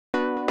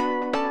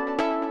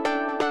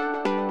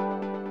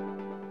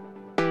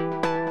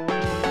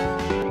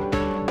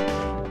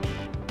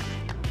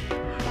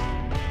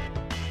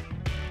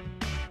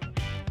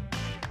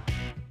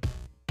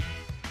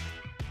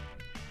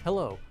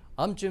Hello,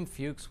 I'm Jim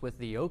Fuchs with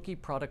the OKI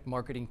product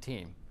marketing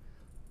team.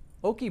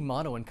 OKI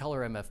mono and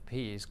color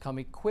MFPs come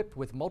equipped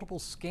with multiple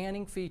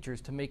scanning features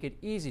to make it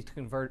easy to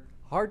convert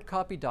hard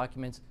copy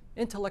documents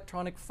into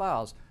electronic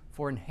files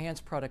for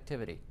enhanced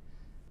productivity.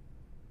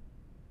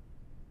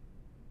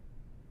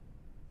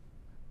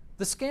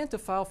 The scan to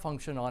file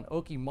function on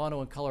OKI mono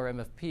and color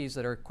MFPs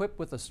that are equipped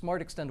with a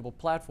smart extendable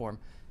platform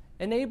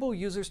enable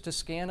users to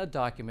scan a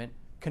document,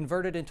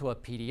 convert it into a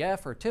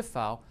PDF or TIFF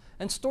file,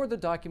 and store the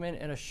document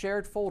in a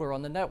shared folder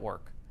on the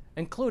network,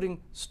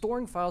 including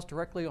storing files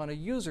directly on a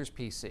user's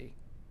PC.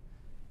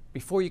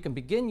 Before you can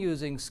begin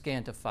using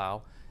Scan to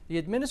File, the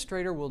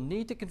administrator will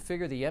need to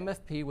configure the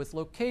MFP with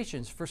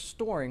locations for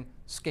storing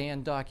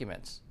scanned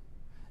documents.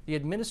 The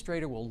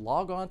administrator will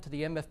log on to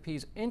the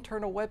MFP's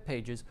internal web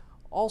pages,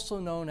 also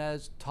known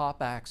as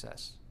Top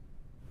Access.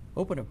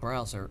 Open a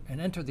browser and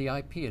enter the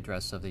IP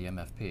address of the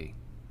MFP.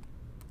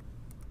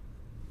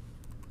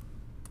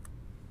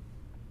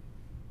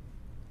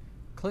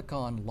 Click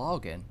on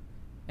Login,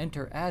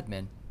 enter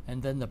admin,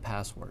 and then the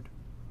password.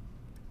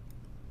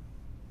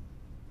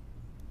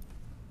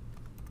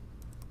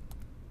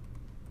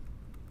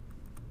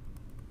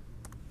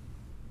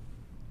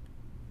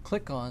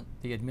 Click on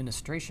the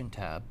Administration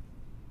tab.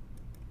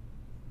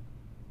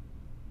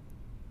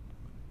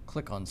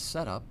 Click on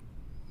Setup.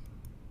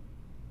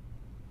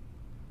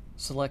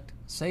 Select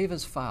Save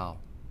as File.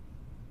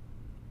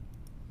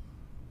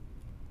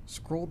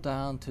 Scroll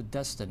down to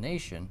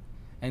Destination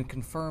and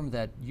confirm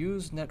that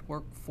Use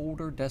Network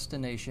Folder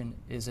Destination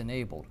is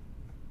enabled.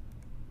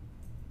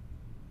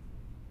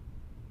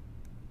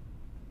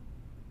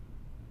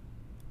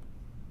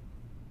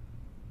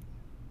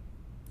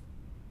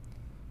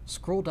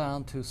 Scroll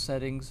down to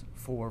Settings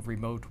for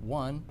Remote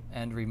 1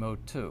 and Remote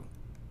 2.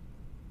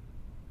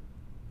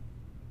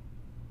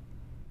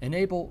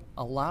 Enable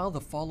Allow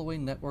the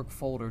following network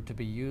folder to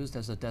be used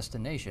as a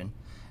destination,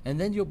 and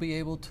then you'll be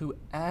able to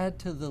add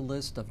to the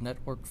list of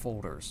network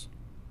folders.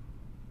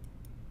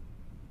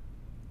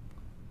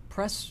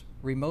 Press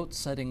Remote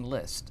Setting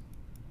List.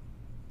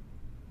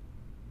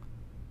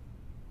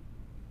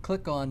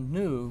 Click on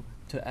New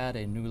to add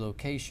a new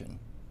location.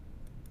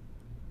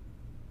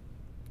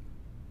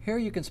 Here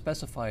you can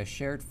specify a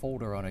shared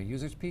folder on a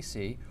user's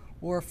PC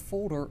or a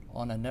folder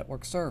on a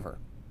network server.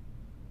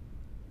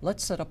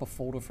 Let's set up a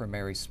folder for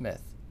Mary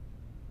Smith.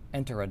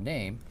 Enter a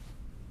name,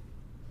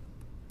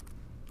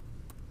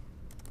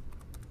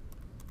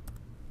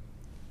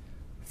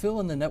 fill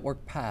in the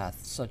network path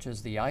such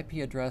as the IP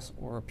address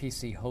or a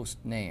PC host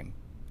name.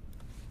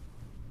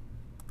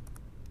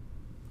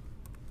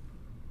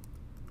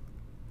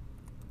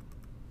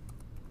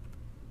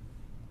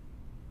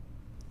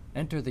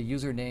 Enter the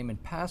username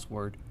and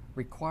password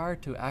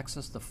required to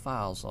access the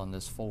files on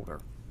this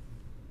folder.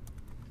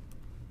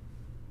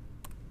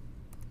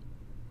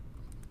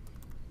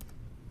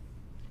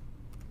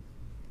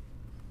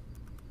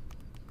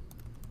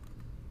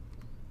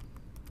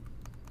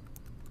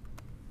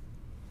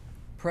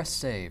 Press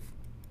Save.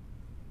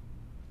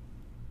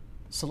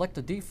 Select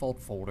the default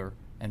folder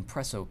and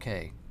press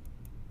OK.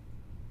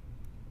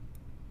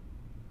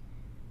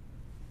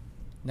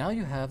 Now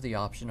you have the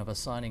option of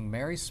assigning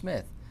Mary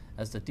Smith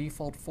as the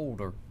default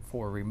folder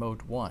for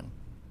Remote 1,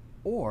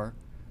 or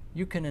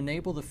you can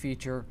enable the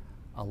feature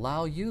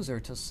Allow User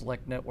to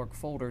select network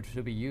folder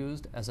to be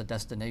used as a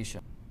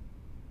destination.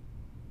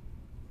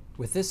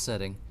 With this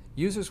setting,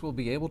 users will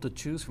be able to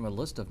choose from a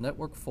list of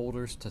network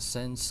folders to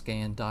send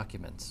scanned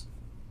documents.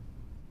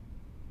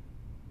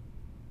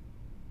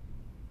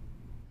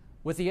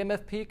 With the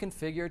MFP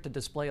configured to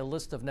display a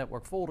list of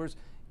network folders,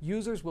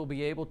 users will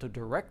be able to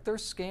direct their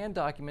scanned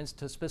documents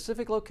to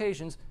specific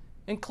locations,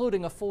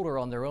 including a folder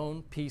on their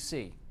own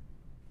PC.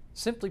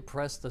 Simply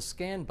press the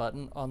Scan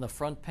button on the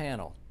front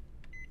panel.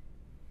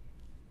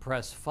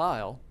 Press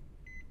File.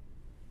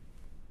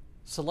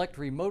 Select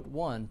Remote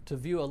 1 to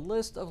view a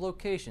list of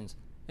locations,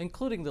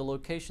 including the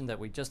location that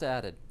we just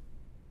added.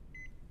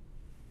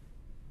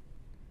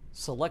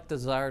 Select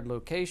desired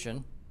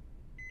location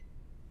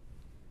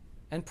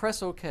and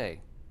press OK.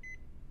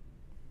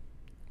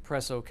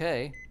 Press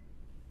OK.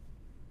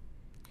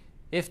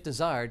 If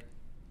desired,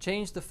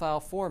 change the file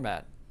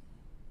format.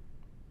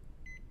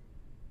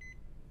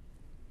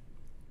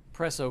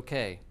 Press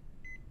OK.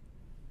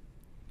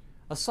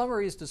 A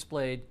summary is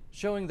displayed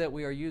showing that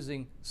we are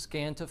using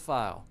Scan to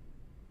File,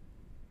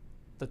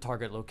 the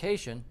target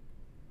location,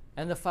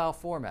 and the file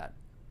format.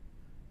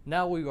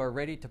 Now we are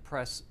ready to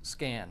press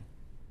Scan.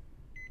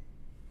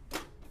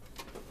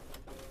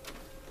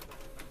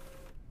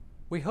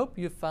 We hope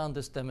you found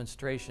this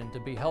demonstration to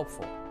be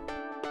helpful.